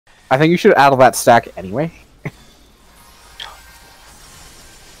I think you should add that stack anyway.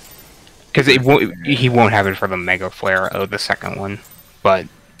 Because he won't have it for the Mega Flare of the second one, but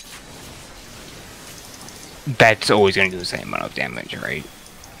that's always going to do the same amount of damage, right?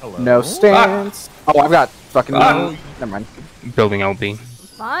 Hello? No stance. Oh, I've got fucking. Never mind. Building LB.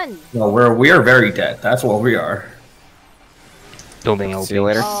 Fun. No, we are very dead. That's what we are. Building LB. See you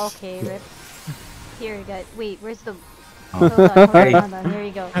later. Oh, okay, rip. Here we go. Wait, where's the... Oh. Hold on, here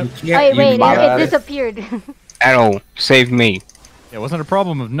we go. Wait, it disappeared. Adol, save me. It wasn't a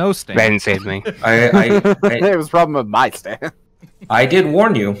problem of no stand. Ben saved me. It was a problem with my stand. I did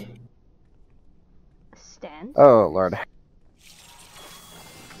warn you. Stand? Oh, Lord.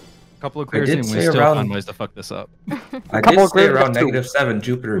 Couple of clears did and we say still around- find ways to fuck this up. I Couple did of stay clears around too. -7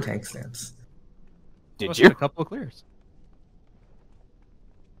 Jupiter tank stance. Did Must you? have a couple of clears.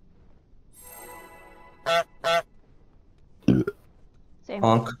 Same.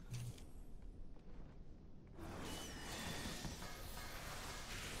 Honk.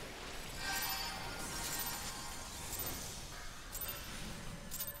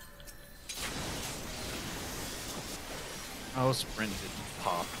 Oh, sprint didn't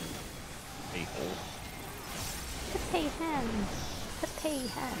pop. A-hole. Pepe hands. Pepe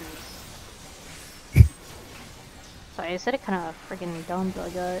hands. Sorry, I said it kind of freaking dumb, but I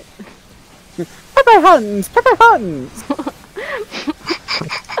got it. Pepe Huns! Pepe Huns!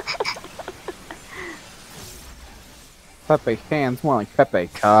 Pepe fans more like Pepe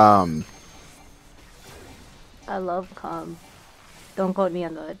come. I love calm. Don't quote me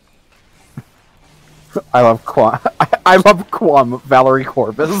on that. I love Quam. I love Quam. Valerie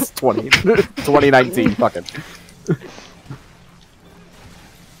Corbis 2019. Fucking.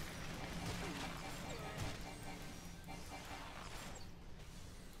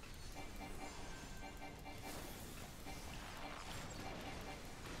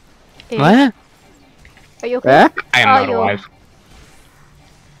 What? Are you okay? Eh? I am Oh, not you- alive.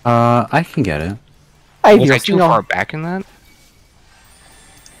 I can get it. Hey, Was you're I too far back in that?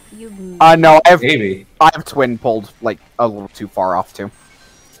 You... No, Maybe. I've twin pulled like a little too far off too.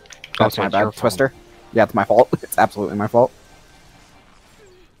 That's so my it's your bad, fault. Twister. Yeah, it's my fault. It's absolutely my fault.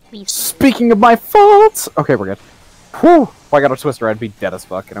 Please. Speaking of my faults, okay, we're good. Whew! If I got a Twister, I'd be dead as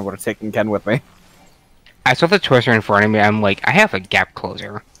fuck, and I would have taken Ken with me. I saw the Twister in front of me. I'm like, I have a gap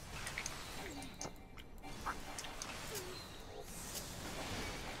closer.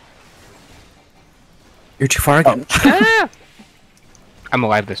 You're too far again. I'm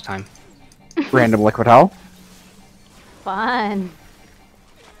alive this time. Random liquid hell. Fun.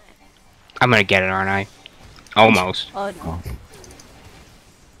 I'm gonna get it, aren't I? Almost. Oh no.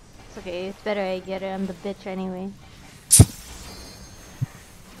 It's okay, it's better I get it. I'm the bitch anyway.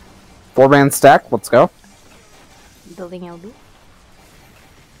 4-man stack. Let's go. Building LB.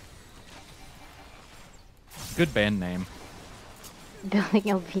 Good band name. Building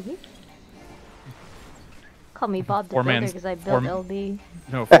LB? Call me Bob the Builder because I built LB.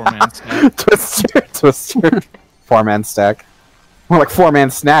 No, 4-man stack. Twister. 4-man stack. More like 4-man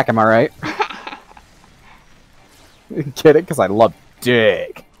snack, am I right? Get it? Because I love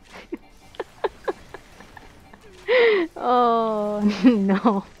dick. Oh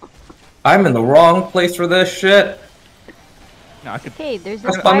no. I'm in the wrong place for this shit. No, I could. Hey, there's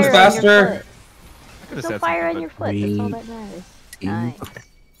This no comes fire faster. on your foot. I could There's have no said fire on something, your but foot. That's all that matters. Nice.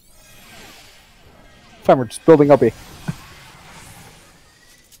 Fine, we're just building up a...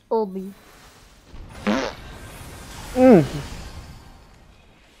 LB. Mm.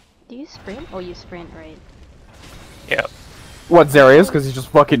 Do you sprint? Oh, you sprint, right? Yep. What, Zarius? Because he just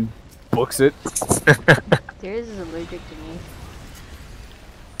fucking books it. Darius is allergic to me.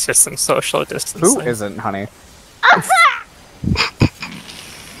 It's just some social distancing. Who isn't, honey?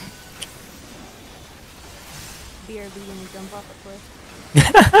 BRB gonna jump off a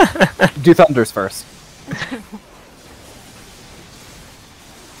cliff. Do thunders first.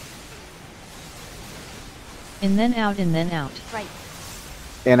 In then out, in then out. Right.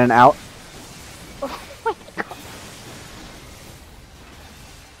 In and out. Oh my god.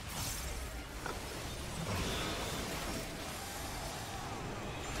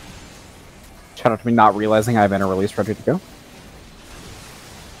 Shout out to me not realizing I have inner release ready to go. Oh,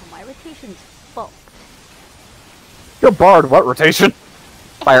 my rotation's fucked. You're barred. What rotation?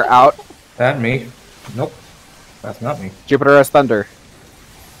 Fire out. That me? Nope. That's not me. Jupiter has thunder.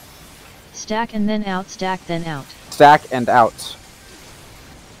 Stack and then out, stack then out. Stack and out.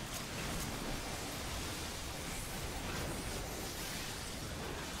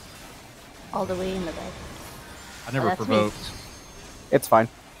 All the way in the back. I never That's me. provoked. It's fine.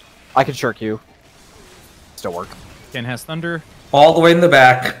 I can shirk you. Still work. Ken has thunder. All the way in the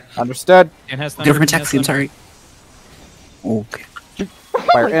back. Understood. Ken has thunder. Different Ken has taxi, I'm thunder. sorry. Okay.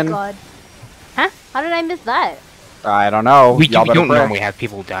 Fire Oh my in. god. Huh? How did I miss that? I don't know. We Y'all better don't pray. normally have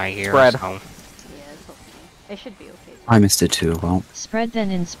people die here. Spread. So. Yeah, it's okay. I should be okay. I missed it too. Well, Spread then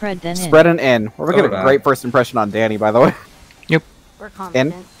in, spread then in. Spread and in. We're gonna So get a bad. great first impression on Danny, by the way. We're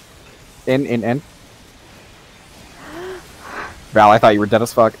confident. In. Val, I thought you were dead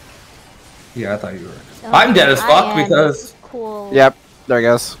as fuck. Yeah, I thought you were. Oh, I'm dead as I fuck am because cool. Yep, there he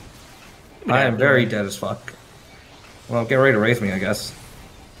goes. I am very dead as fuck. Well, get ready to raise me, I guess.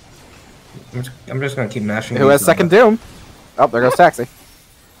 I'm just gonna keep mashing. Who has second doom? Oh, there goes Taxi.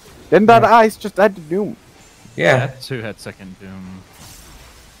 Didn't that ice just add to doom? Yeah. That's who had second doom.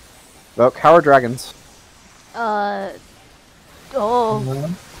 Look, how are dragons? Oh.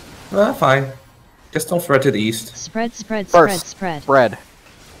 Fine. Just don't spread to the east. Spread, spread, First. spread. Spread.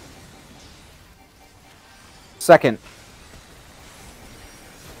 Second.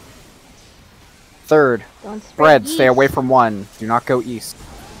 Third. Don't Spread. Stay yeast. away from one. Do not go east.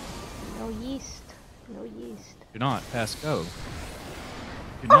 No yeast. No yeast. Do not pass go.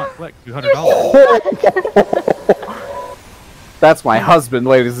 Do not collect $200. That's my husband,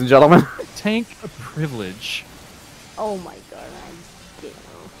 ladies and gentlemen. Tank a privilege. Oh my god, I'm getting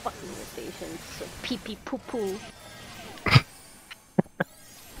fucking irritation. So pee pee poo poo.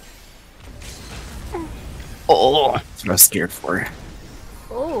 Oh. that's what I was scared for.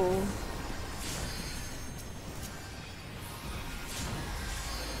 Oh.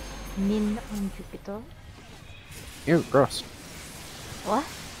 Min on Jupiter. Ew, gross. What?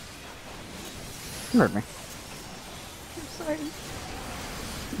 You hurt me. I'm sorry.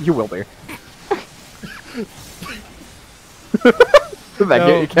 You will be. Did that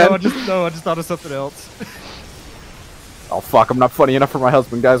get you, Ken? I just thought of something else. Oh fuck, I'm not funny enough for my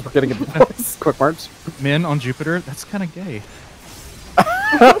husband, guys. We're getting a divorce. Quick march. Men on Jupiter? That's kind of gay.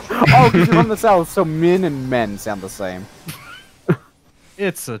 Oh, because you're from the south, so men and men sound the same.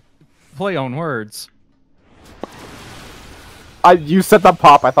 It's a play on words. You said the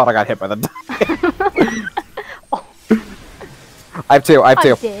pop, I thought I got hit by the I have two. I'm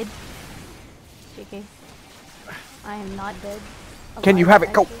dead. JK. I am not dead. Can you Alive, have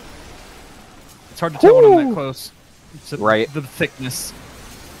it? Go. actually. It's hard to tell when I'm Woo! that close. It's Right. The thickness.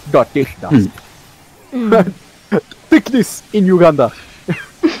 Got thickness. Thickness in Uganda.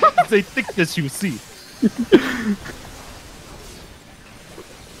 It's a thickness you see.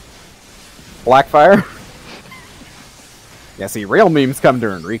 Blackfire. Yeah, see, real memes come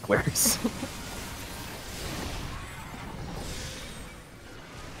during reclears.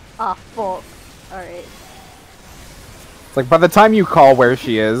 Ah, fuck. Alright. It's like, by the time you call where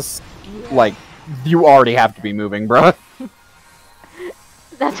she is, like, you already have to be moving, bruh.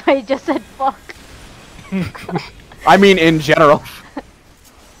 That's why I just said fuck. I mean, in general.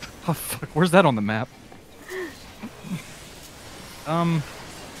 Oh fuck, where's that on the map? Yeah,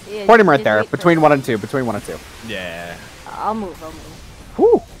 Point him right just there, wait for between it. 1 and 2, between 1 and 2. Yeah. I'll move.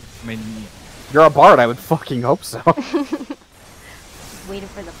 Whew. I mean, You're a bard, I would fucking hope so. Waiting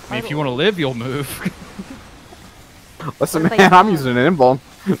for the if you want to live, you'll move. Listen, What if I man, I'm don't? using an invuln.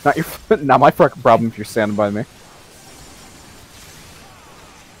 Not my fucking problem if you're standing by me.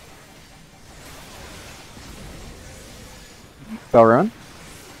 Bell run?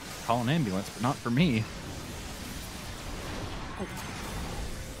 Call an ambulance, but not for me.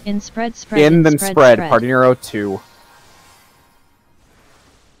 In, spread, spread. In, then spread. Party Nero 2.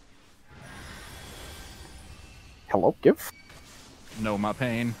 Hello, give? Know my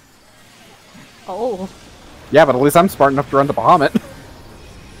pain. Oh. Yeah, but at least I'm smart enough to run to Bahamut.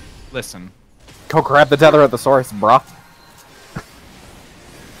 Listen, Go grab the tether at the source, brah.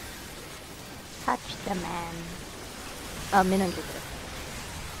 Touch the man. Min on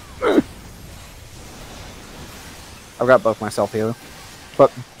Jupiter. I've got both myself here.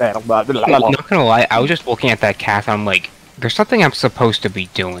 But I'm not gonna lie, I was just looking at that cast and I'm like, there's something I'm supposed to be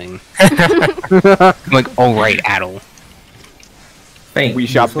doing. I'm like, oh right, Adel. Thank we you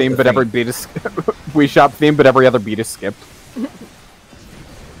shop for theme, the but every thing. beat is we shop theme, but every other beat is skipped.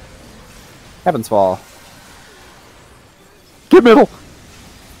 Heavens Fall. Get middle.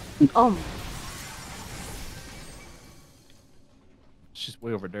 she's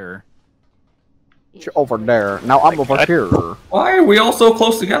way over there. You're over there. Now I'm over here. Why are we all so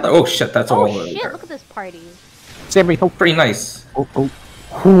close together? Oh shit, that's all Oh over shit, there. look at this party. Sammy, help. Pretty nice. Oh, oh.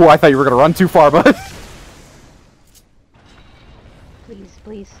 Ooh, I thought you were gonna run too far, bud. Please,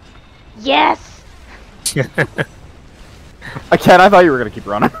 please. Yes! I can't. I thought you were gonna keep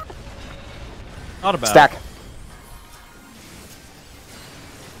running. Not about Stack.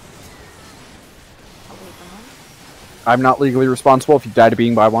 I'm not legally responsible if you die to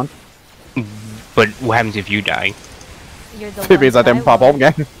being by one. But what happens if you die? You're the It means I one didn't pop home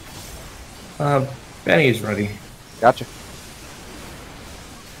want. again. Benny's ready. Gotcha.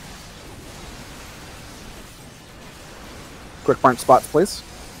 Quick punch spots, please.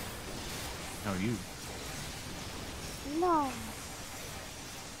 No, you. No.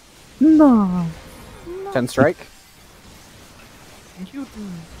 No. 10 strike. You.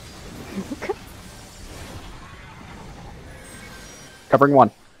 Covering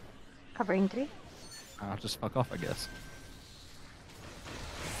 1. Covering 3. I'll just fuck off, I guess.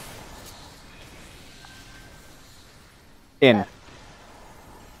 In.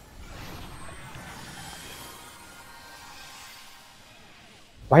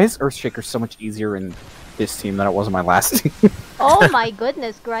 Why is Earthshaker so much easier in this team than it was in my last team? Oh my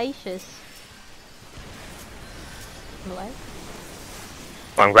goodness gracious. What?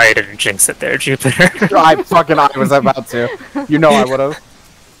 I'm ready to jinx it there, Jupiter. I was about to. You know I would've.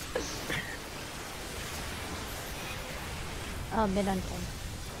 Oh, mid on 10.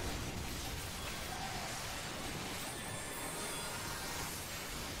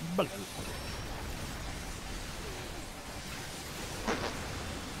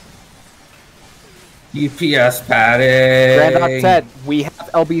 UPS padding. Grand Octet. We have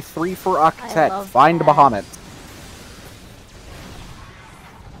LB3 for Octet. love Find that. Bahamut.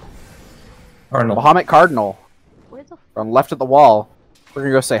 Cardinal. Bahamut Cardinal. Where the From left at the wall. We're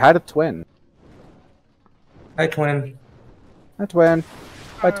gonna go say hi to Twin. Hi, twin. Hi, Twin.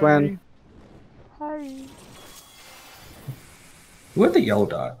 Hi, Twin. Hurry. Who had the yellow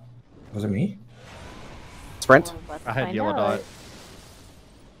dot? Was it me? Sprint. Let's I had find yellow out. dot.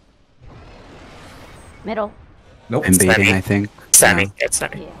 Middle. Nope. I'm baiting, Sammy. I think. Sammy, it's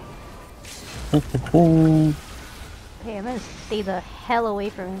Sammy. Yeah. Oh, Okay, I'm gonna stay the hell away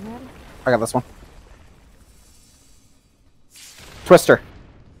from him, man. I got this one. Twister.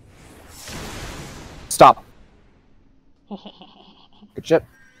 Stop. Good shit.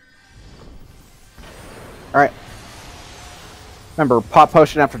 Alright. Remember, pop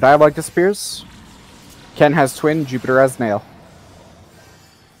potion after dialogue disappears. Ken has Twin, Jupiter has Nail.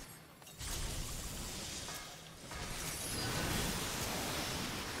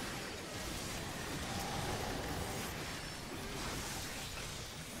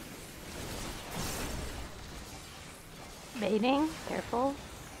 Baiting, careful.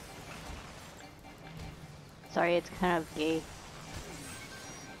 Sorry, it's kind of gay.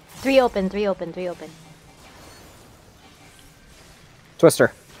 3 open, 3 open, 3 open.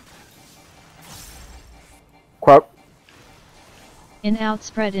 Twister. Quote. In out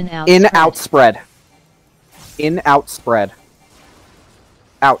spread in out. In spread. out spread. In out spread.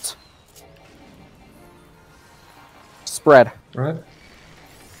 Out. Spread. Right.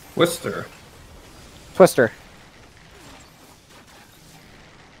 Twister. Twister.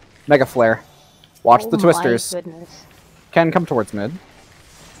 Mega Flare. Watch the Oh twisters. my goodness. Ken, come towards mid.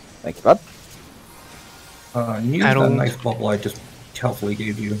 Thank you, bud. Use that nice bubble I just helpfully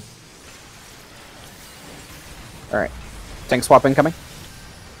gave you. Alright. Tank swap incoming.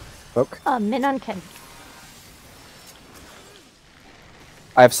 Poke. Mid on Ken.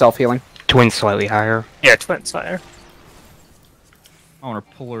 I have self-healing. Twin slightly higher. Yeah, twins fire. I want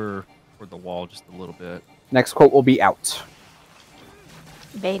to pull her toward the wall just a little bit. Next quote will be out.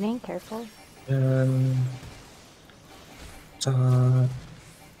 Baiting, careful. When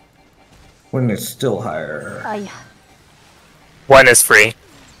it's still higher. Yeah. One is free.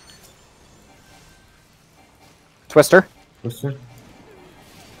 Twister. Twister.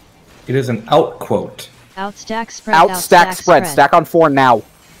 It is an out quote. Out stack spread. Out stack spread. Stack on 4 now.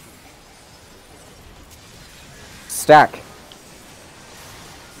 Stack.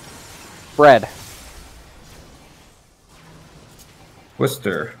 Spread.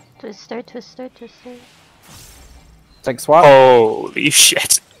 Twister. Twister, twister, twister. Tank swap. Holy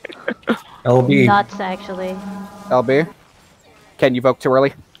shit. LB. Nuts, actually. LB. Ken, you vote too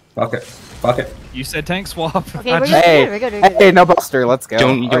early. Fuck it. Fuck it. You said tank swap. Okay, we're good, Hey, we're good, we're good. hey, no buster. Let's go.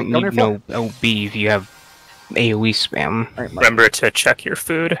 Don't Alright, go need to your no LB if you have AoE spam. Alright, Remember to check your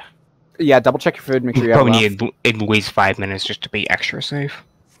food. yeah, double check your food. Make sure You you have probably enough. need at least 5 minutes just to be extra safe.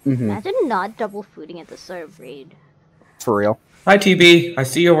 Imagine not double fooding at the start of raid. For real. Hi, TB. I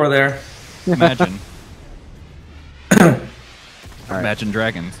see you over there. Imagine. Imagine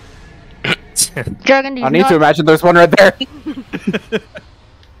dragons. Dragon, do you I need not... to imagine there's one right there.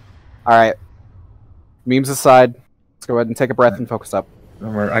 Alright. Memes aside, let's go ahead and take a breath and focus up.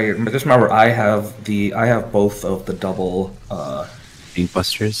 Remember, I have both of the double Ink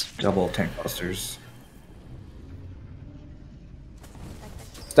busters. tank busters.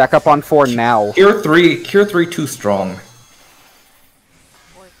 Stack up on 4 now. Cure 3 too strong.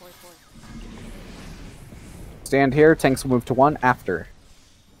 Stand here, tanks will move to 1 after.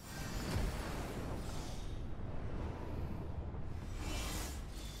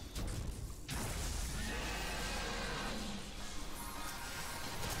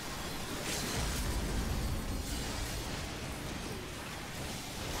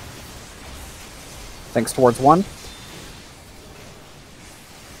 Tanks towards 1.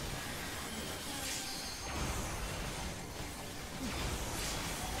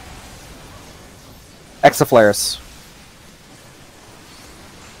 Exaflares.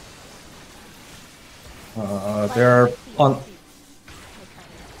 They're on.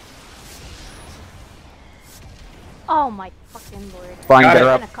 Oh my fucking lord. Fine, Got get it. her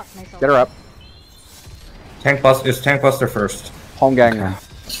I'm up. gonna cut myself. Get her up. Tank Buster first. Home gang. Okay.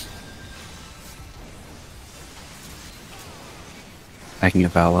 I can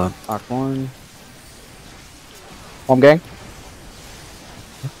get Val up. Aquaman. Home gang.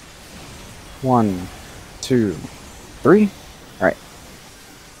 1, 2, 3. Alright.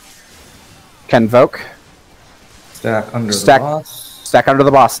 Can Voke. Stack under Stack. the boss. Stack under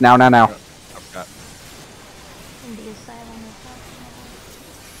the boss. Now. I've got In the asylum or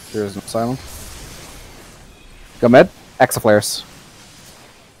something. There is no asylum. Go mid. Exaflares.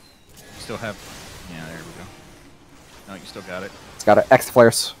 still have. Yeah, there we go. No, you still got it. It's got it.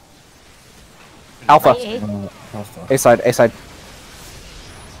 Exaflares. Alpha. Wait, Alpha. A side. A side.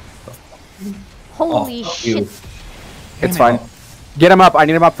 holy Oh, shit. you. It's fine. Get him up. I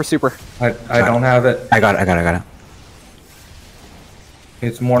need him up for super. I don't have it. I got it.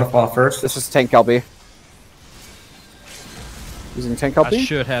 It's Mortifall first. This is tank LB. Using tank I LB.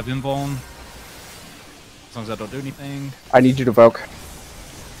 should have invuln. As long as I don't do anything. I need you to Voke.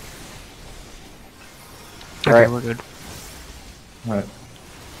 Okay, Alright. we're good. Alright.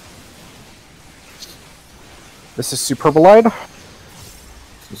 This is Superbolide.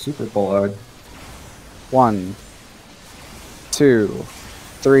 It's a Super Bollard. 1, 2,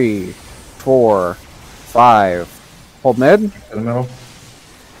 3, 4, 5. Hold mid. In the middle.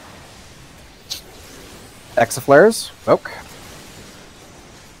 Exaflares. Voke.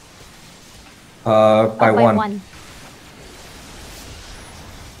 By one.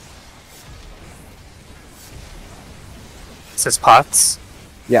 This is pots.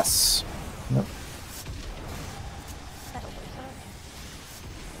 Yes.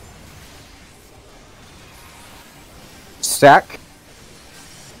 Stack.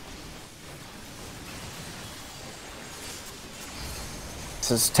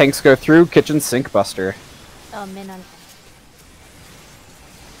 Says tanks go through. Kitchen sink buster. Oh, Minon.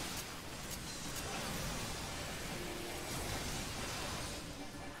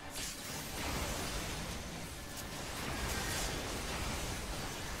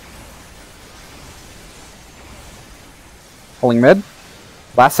 Pulling mid.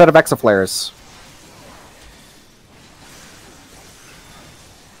 Last set of Exaflares.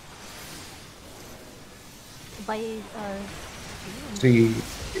 By, See,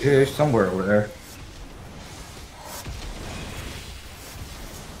 somewhere over there.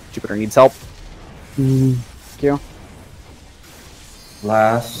 Jupiter needs help. Thank you.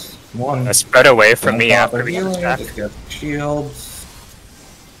 Last one. Spread away from me Don't after bother we get healing, this back. just get shields.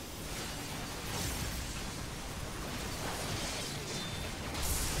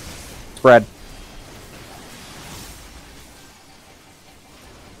 Spread.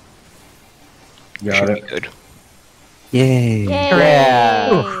 Got Should it. be good. Yay! Yay!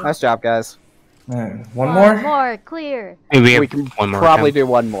 Yeah. Nice job, guys. Alright, one One more? more, clear. Maybe we have We can one more. probably attempt. do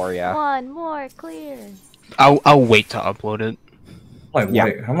one more, yeah. One more, clear. I'll wait to upload it. Like, Yeah.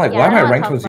 wait. I'm like, Yeah, why I am don't I wanna ranked talk with